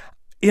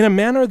 in a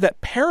manner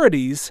that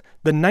parodies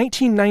the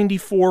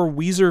 1994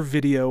 Weezer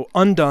video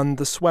Undone,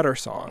 the Sweater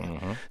Song.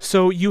 Mm-hmm.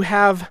 So you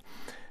have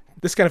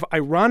this kind of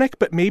ironic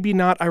but maybe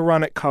not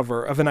ironic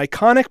cover of an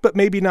iconic but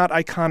maybe not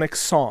iconic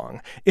song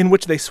in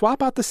which they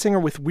swap out the singer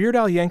with Weird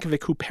Al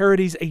Yankovic, who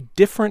parodies a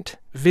different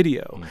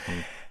video. Mm-hmm.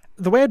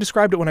 The way I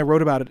described it when I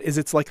wrote about it is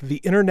it's like the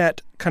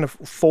internet kind of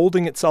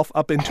folding itself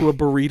up into a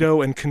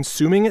burrito and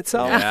consuming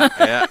itself.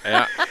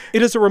 Yeah.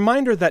 It is a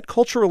reminder that,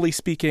 culturally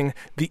speaking,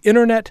 the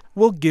internet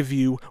will give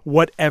you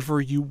whatever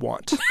you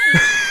want.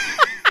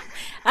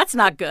 That's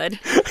not good.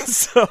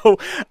 So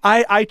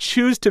I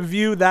choose to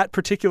view that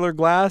particular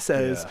glass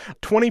as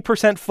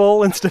 20%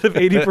 full instead of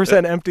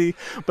 80% empty.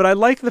 But I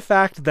like the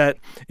fact that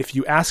if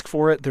you ask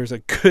for it, there's a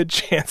good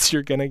chance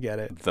you're going to get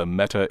it. The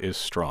meta is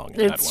strong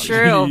in It's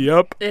that one. true.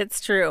 Yep. It's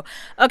true.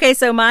 Okay,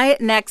 so my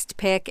next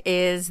pick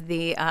is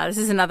this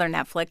is another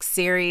Netflix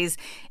series.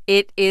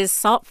 It is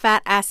Salt,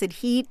 Fat, Acid,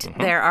 Heat.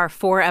 Mm-hmm. There are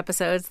 4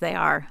 episodes. They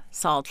are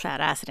Salt, Fat,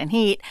 Acid, and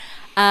Heat.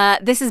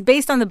 This is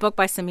based on the book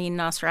by Samin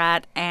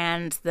Nosrat,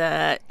 and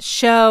the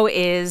show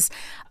is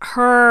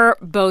her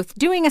both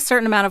doing a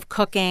certain amount of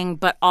cooking,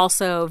 but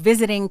also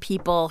visiting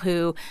people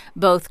who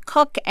both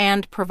cook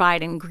and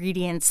provide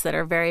ingredients that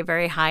are very,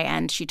 very high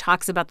end. She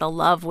talks about the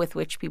love with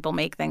which people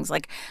make things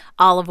like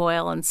olive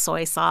oil and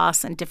soy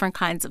sauce and different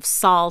kinds of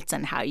salt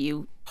and how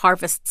you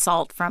harvest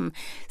salt from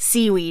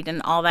seaweed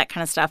and all that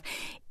kind of stuff.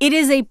 It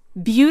is a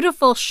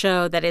beautiful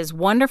show that is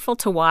wonderful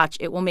to watch.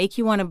 It will make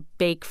you want to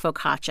bake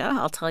focaccia,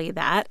 I'll tell you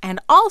that. And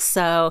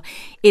also,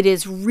 it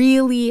is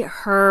really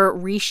her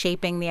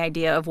reshaping the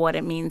idea of what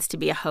it means to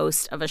be a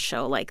host of a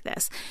show like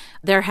this.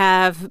 There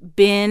have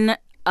been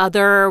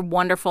other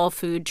wonderful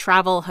food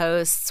travel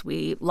hosts.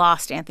 We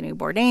lost Anthony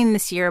Bourdain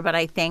this year, but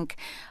I think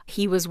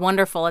he was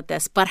wonderful at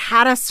this, but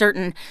had a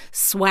certain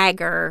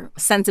swagger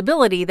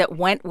sensibility that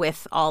went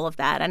with all of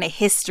that and a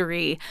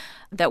history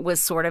that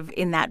was sort of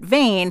in that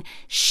vein.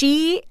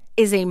 She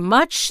is a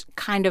much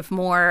kind of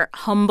more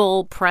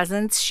humble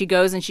presence. She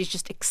goes and she's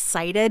just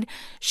excited.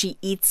 She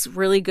eats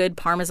really good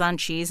Parmesan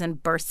cheese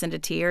and bursts into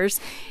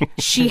tears.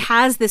 She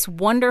has this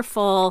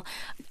wonderful,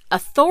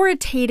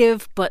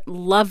 authoritative but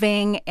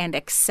loving and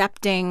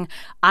accepting,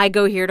 I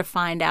go here to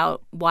find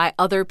out why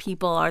other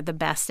people are the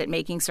best at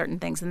making certain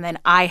things, and then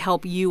I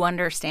help you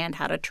understand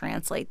how to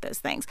translate those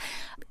things.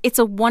 It's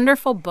a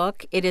wonderful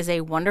book. It is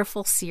a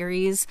wonderful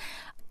series.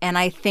 And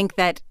I think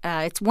that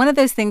it's one of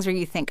those things where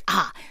you think,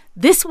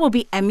 this will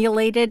be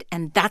emulated,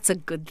 and that's a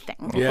good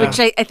thing, which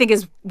I think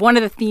is one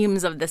of the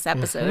themes of this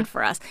episode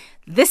for us.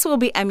 This will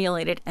be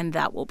emulated, and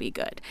that will be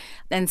good.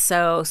 And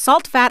so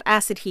Salt, Fat,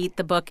 Acid, Heat,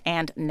 the book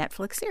and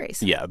Netflix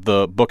series. Yeah,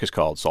 the book is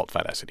called Salt,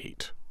 Fat, Acid,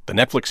 Heat. The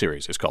Netflix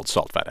series is called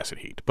Salt, Fat, Acid,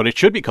 Heat. But it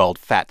should be called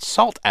Fat,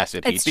 Salt,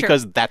 Acid, Heat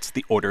because that's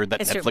the order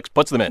that Netflix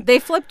puts them in. They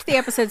flipped the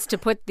episodes to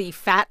put the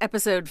fat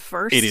episode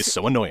first. It is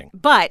so annoying.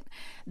 But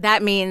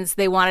that means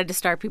they wanted to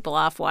start people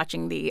off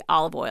watching the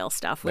olive oil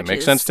stuff, which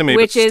makes sense to me,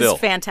 which but still.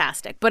 is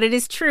fantastic. But it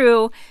is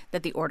true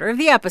that the order of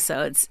the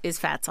episodes is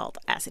Fat, Salt,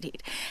 Acid,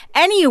 Heat.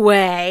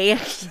 Anyway,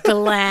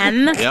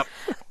 Glenn,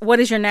 what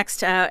is your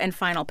next and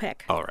final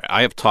pick? All right.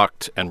 I have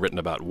talked and written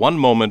about one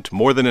moment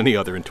more than any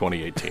other in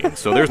 2018,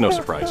 so there's no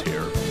surprise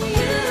here.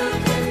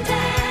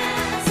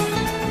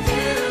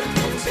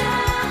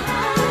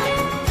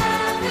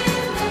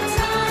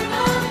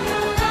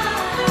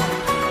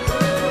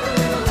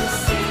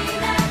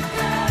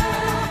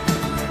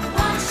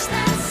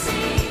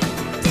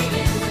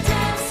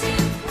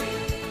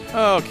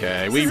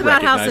 Okay, we recognize that. This is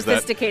about how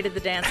sophisticated the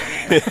dancing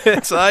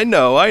is. I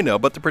know.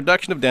 But the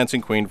production of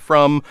Dancing Queen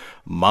from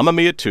Mamma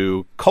Mia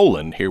 2,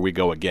 here we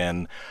go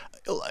again.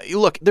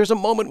 Look, there's a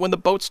moment when the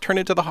boats turn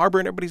into the harbor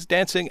and everybody's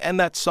dancing and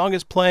that song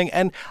is playing,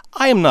 and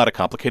I am not a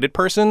complicated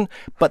person,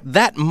 but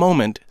that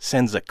moment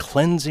sends a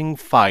cleansing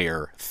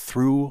fire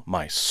through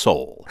my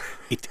soul.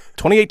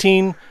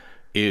 2018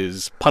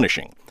 is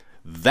punishing.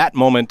 That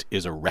moment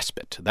is a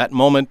respite. That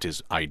moment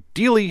is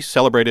ideally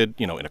celebrated,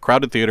 in a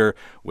crowded theater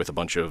with a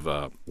bunch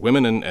of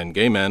women and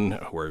gay men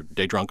who are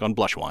day drunk on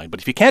blush wine. But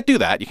if you can't do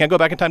that, you can't go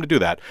back in time to do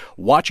that,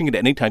 watching it at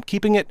any time,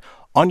 keeping it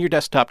on your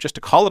desktop just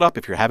to call it up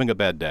if you're having a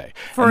bad day.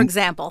 For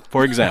example.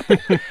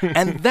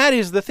 And that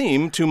is the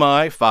theme to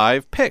my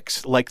 5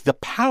 picks, like the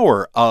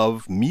power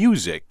of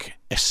music,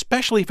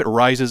 especially if it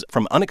rises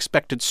from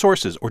unexpected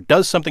sources or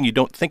does something you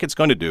don't think it's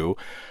going to do,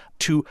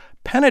 to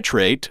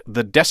penetrate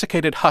the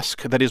desiccated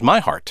husk that is my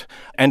heart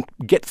and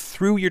get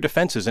through your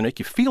defenses and make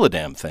you feel a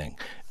damn thing.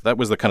 That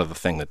was the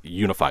thing that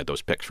unified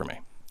those picks for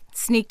me.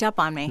 Sneaked up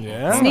on me.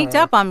 Yeah. Sneaked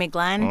up on me,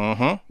 Glenn.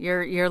 Mm-hmm.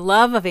 Your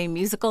love of a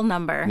musical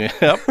number.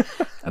 Yep.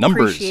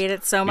 Numbers. Appreciate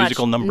it so much.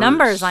 Musical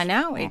numbers. I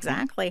know,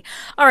 exactly.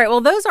 All right,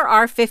 well, those are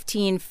our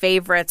 15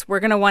 favorites. We're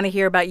going to want to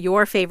hear about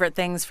your favorite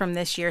things from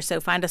this year,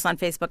 so find us on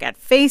Facebook at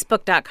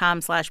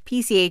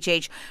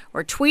facebook.com/PCHH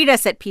or tweet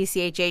us at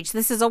PCHH.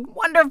 This is a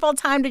wonderful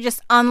time to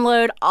just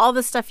unload all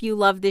the stuff you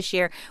love this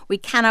year. We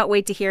cannot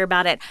wait to hear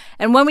about it.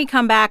 And when we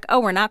come back,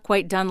 we're not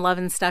quite done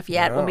loving stuff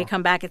yet. No. When we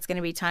come back, it's going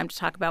to be time to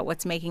talk about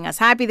what's making us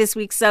happy this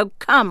week, so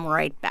come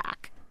right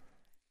back.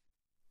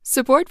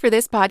 Support for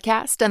this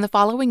podcast and the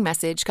following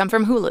message come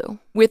from Hulu.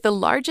 With the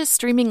largest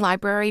streaming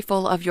library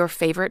full of your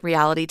favorite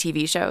reality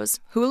TV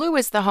shows, Hulu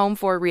is the home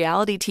for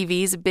reality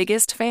TV's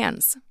biggest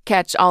fans.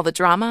 Catch all the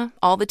drama,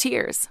 all the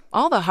tears,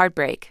 all the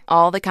heartbreak,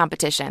 all the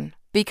competition.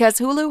 Because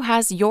Hulu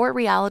has your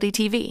reality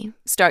TV.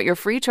 Start your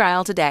free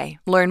trial today.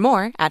 Learn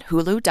more at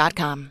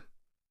hulu.com.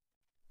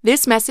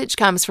 This message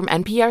comes from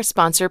NPR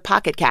sponsor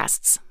Pocket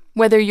Casts.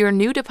 Whether you're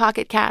new to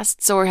Pocket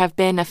Casts or have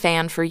been a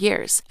fan for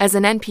years, as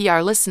an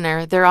NPR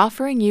listener, they're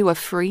offering you a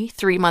free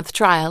 3-month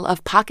trial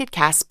of Pocket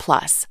Casts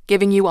Plus,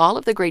 giving you all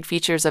of the great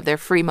features of their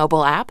free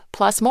mobile app,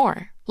 plus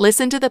more.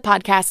 Listen to the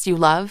podcasts you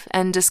love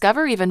and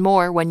discover even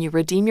more when you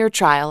redeem your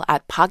trial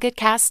at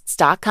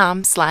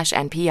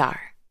pocketcasts.com/NPR.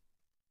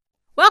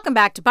 Welcome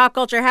back to Pop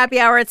Culture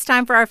Happy Hour. It's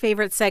time for our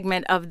favorite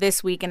segment of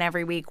this week and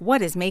every week.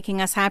 What is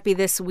making us happy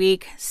this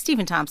week?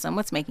 Stephen Thompson,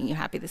 what's making you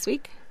happy this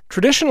week?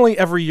 Traditionally,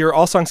 every year,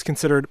 All Songs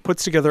Considered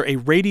puts together a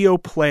radio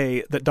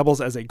play that doubles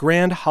as a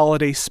grand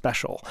holiday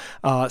special.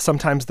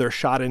 Sometimes they're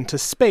shot into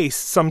space.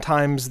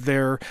 Sometimes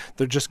they're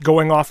just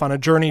going off on a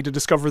journey to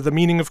discover the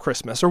meaning of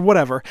Christmas or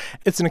whatever.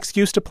 It's an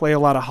excuse to play a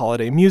lot of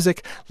holiday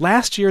music.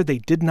 Last year, they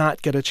did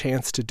not get a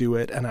chance to do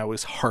it, and I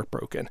was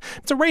heartbroken.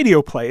 It's a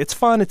radio play. It's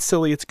fun. It's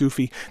silly. It's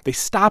goofy. They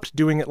stopped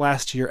doing it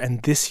last year,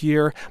 and this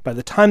year, by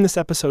the time this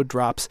episode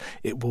drops,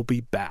 it will be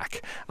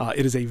back.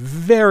 It is a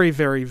very,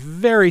 very,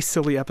 very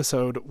silly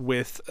episode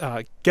with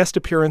guest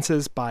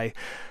appearances by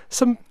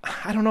some,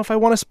 I don't know if I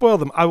want to spoil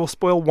them. I will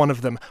spoil one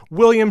of them.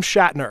 William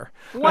Shatner.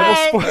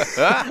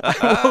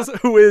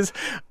 Who is,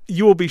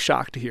 you will be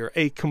shocked to hear,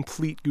 a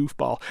complete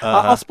goofball.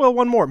 I'll spoil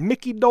one more.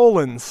 Mickey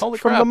Dolenz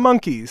from the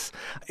Monkees.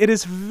 It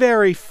is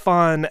very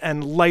fun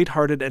and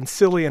lighthearted and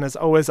silly, and as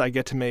always, I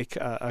get to make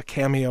a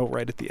cameo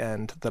right at the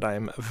end that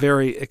I'm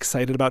very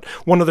excited about.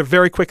 One other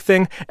very quick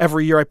thing.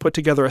 Every year I put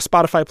together a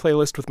Spotify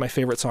playlist with my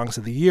favorite songs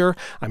of the year.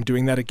 I'm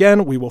doing that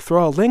again. We will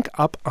throw a link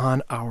up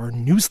on our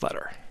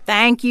newsletter.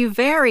 Thank you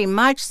very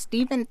much,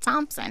 Stephen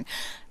Thompson.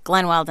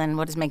 Glenn Weldon,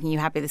 what is making you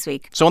happy this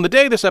week? So on the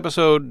day this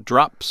episode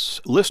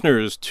drops,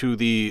 listeners to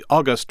the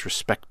august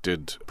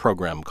respected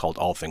program called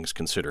All Things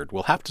Considered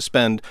will have to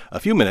spend a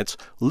few minutes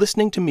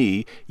listening to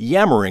me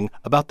yammering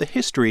about the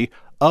history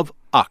of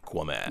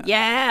Aquaman.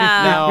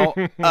 Yeah.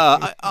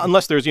 Now,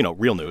 unless there's,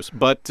 real news.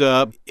 But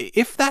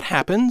if that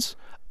happens,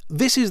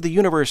 this is the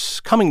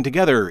universe coming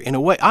together in a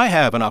way. I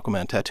have an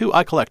Aquaman tattoo.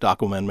 I collect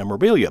Aquaman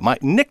memorabilia. My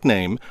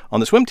nickname on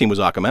the swim team was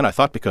Aquaman. I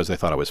thought because they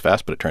thought I was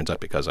fast, but it turns out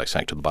because I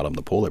sank to the bottom of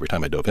the pool every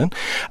time I dove in.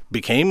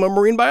 Became a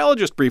marine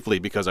biologist briefly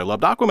because I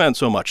loved Aquaman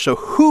so much. So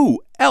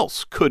who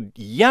else could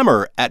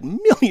yammer at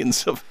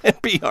millions of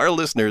NPR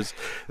listeners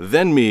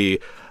than me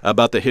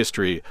about the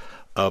history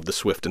of the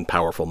swift and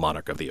powerful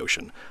monarch of the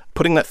ocean?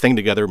 Putting that thing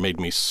together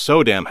made me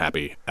so damn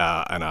happy,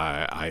 and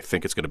I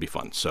think it's going to be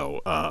fun.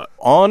 So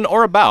on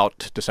or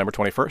about December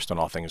 21st, on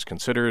All Things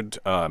Considered,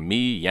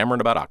 me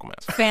yammering about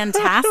Aquaman.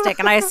 Fantastic.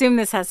 And I assume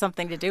this has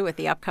something to do with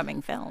the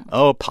upcoming film.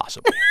 Oh,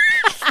 possibly.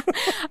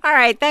 All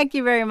right. Thank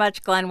you very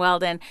much, Glenn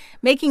Weldon.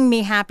 Making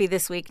me happy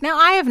this week. Now,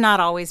 I have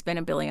not always been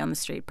a Billy on the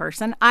Street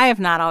person. I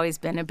have not always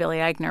been a Billy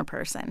Eichner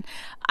person.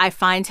 I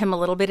find him a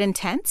little bit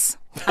intense.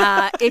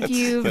 If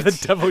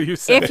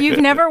you've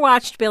never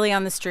watched Billy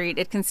on the Street,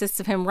 it consists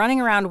of him running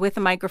around with a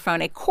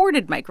microphone, a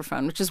corded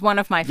microphone, which is one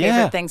of my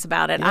favorite things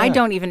about it. Yeah. I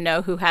don't even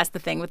know who has the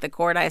thing with the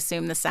cord. I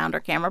assume the sound or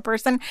camera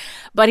person.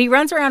 But he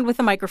runs around with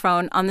a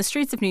microphone on the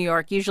streets of New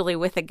York, usually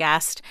with a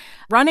guest,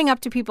 running up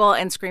to people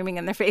and screaming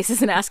in their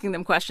faces and asking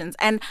them questions.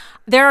 And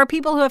there are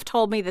people who have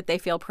told me that they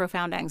feel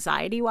profound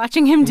anxiety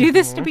watching him do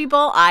this to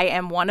people. I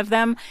am one of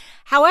them.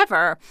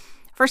 However,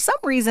 for some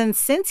reason,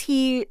 since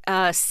he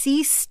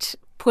ceased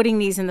putting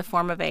these in the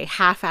form of a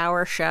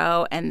half-hour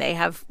show, and they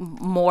have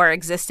more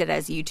existed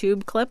as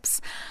YouTube clips.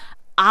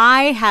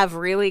 I have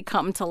really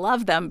come to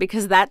love them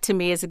because that, to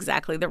me, is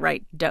exactly the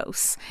right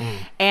dose.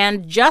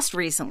 And just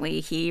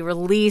recently, he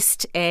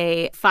released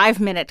a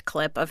 5-minute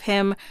clip of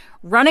him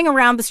running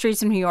around the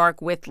streets of New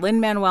York with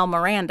Lin-Manuel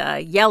Miranda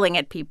yelling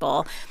at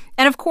people.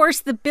 And of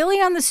course, the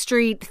Billy on the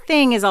Street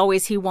thing is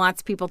always he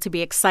wants people to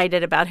be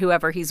excited about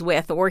whoever he's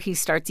with, or he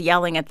starts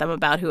yelling at them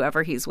about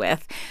whoever he's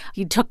with.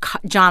 He took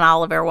John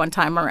Oliver one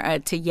time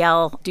to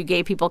yell, do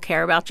gay people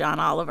care about John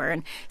Oliver?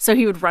 And so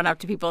he would run up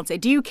to people and say,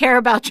 do you care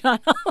about John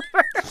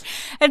Oliver?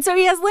 And so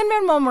he has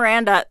Lin-Manuel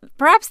Miranda,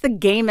 perhaps the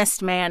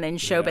gamest man in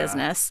show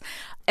business,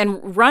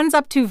 and runs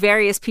up to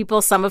various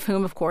people, some of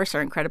whom, of course,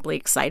 are incredibly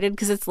excited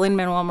because it's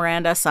Lin-Manuel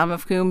Miranda, some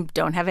of whom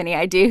don't have any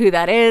idea who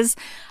that is.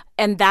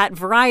 And that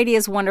variety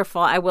is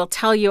wonderful. I will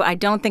tell you, I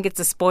don't think it's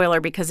a spoiler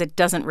because it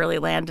doesn't really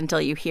land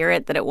until you hear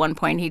it, that at one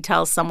point he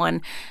tells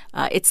someone,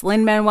 it's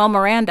Lin-Manuel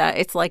Miranda.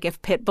 It's like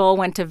if Pitbull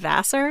went to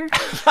Vassar,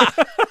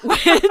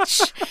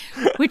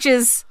 which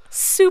is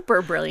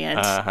super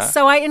brilliant.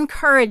 So I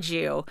encourage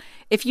you,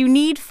 if you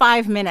need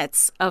 5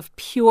 minutes of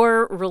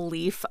pure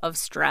relief of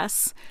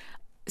stress,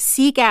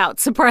 seek out,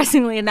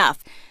 surprisingly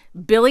enough,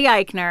 Billy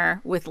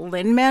Eichner with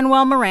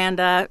Lin-Manuel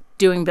Miranda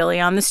doing Billy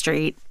on the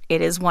Street.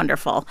 It is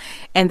wonderful.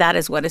 And that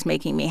is what is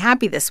making me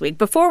happy this week.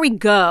 Before we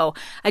go,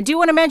 I do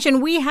want to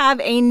mention we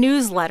have a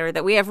newsletter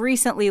that we have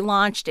recently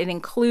launched. It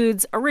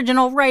includes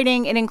original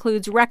writing. It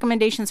includes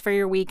recommendations for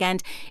your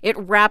weekend. It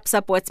wraps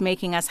up what's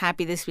making us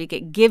happy this week.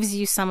 It gives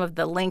you some of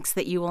the links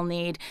that you will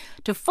need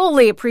to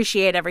fully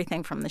appreciate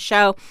everything from the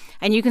show.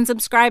 And you can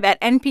subscribe at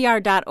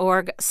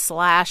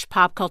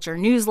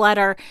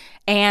npr.org/popculturenewsletter,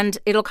 and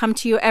it'll come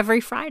to you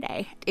every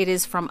Friday. It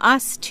is from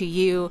us to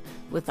you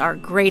with our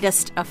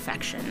greatest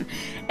affection.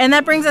 And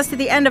that brings us to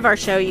the end of our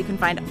show. You can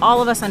find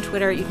all of us on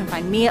Twitter. You can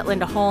find me at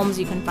Linda Holmes.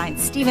 You can find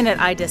Stephen at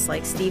I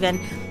Dislike Stephen.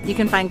 You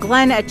can find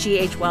Glenn at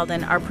G.H.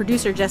 Weldon. Our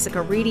producer, Jessica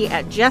Reedy,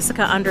 at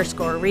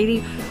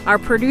Jessica_Reedy. Our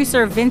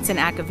producer, Vincent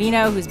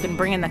Acavino, who's been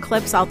bringing the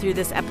clips all through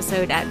this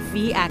episode, at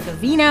V.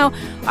 Acavino.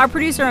 Our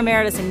producer,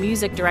 emeritus and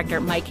music director,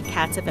 Mike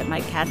Katzif, at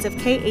Mike Katzif,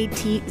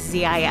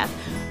 Katzif.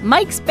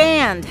 Mike's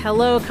band,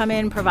 Hello Come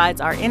In, provides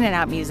our in and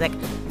out music,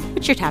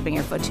 which you're tapping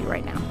your foot to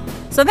right now.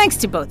 So thanks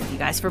to both of you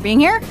guys for being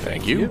here.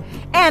 Thank you.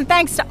 And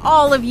thanks to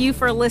all of you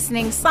for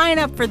listening. Sign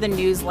up for the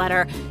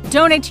newsletter.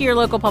 Donate to your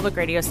local public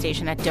radio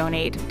station at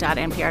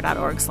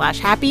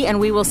donate.npr.org/happy. And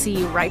we will see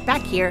you right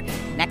back here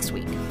next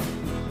week.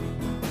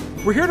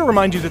 We're here to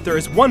remind you that there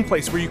is one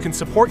place where you can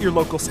support your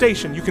local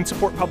station. You can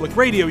support public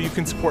radio. You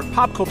can support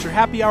Pop Culture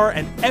Happy Hour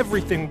and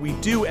everything we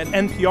do at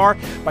NPR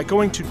by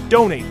going to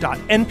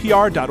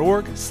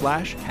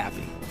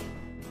donate.npr.org/happy.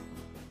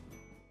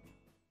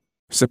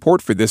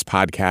 Support for this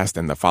podcast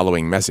and the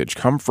following message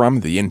come from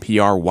the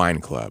NPR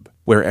Wine Club,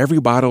 where every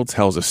bottle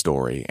tells a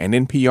story and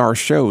NPR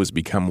shows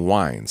become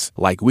wines,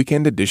 like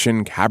Weekend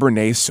Edition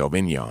Cabernet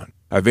Sauvignon.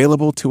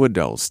 Available to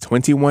adults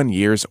 21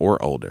 years or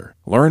older.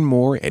 Learn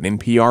more at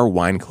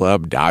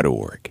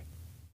nprwineclub.org.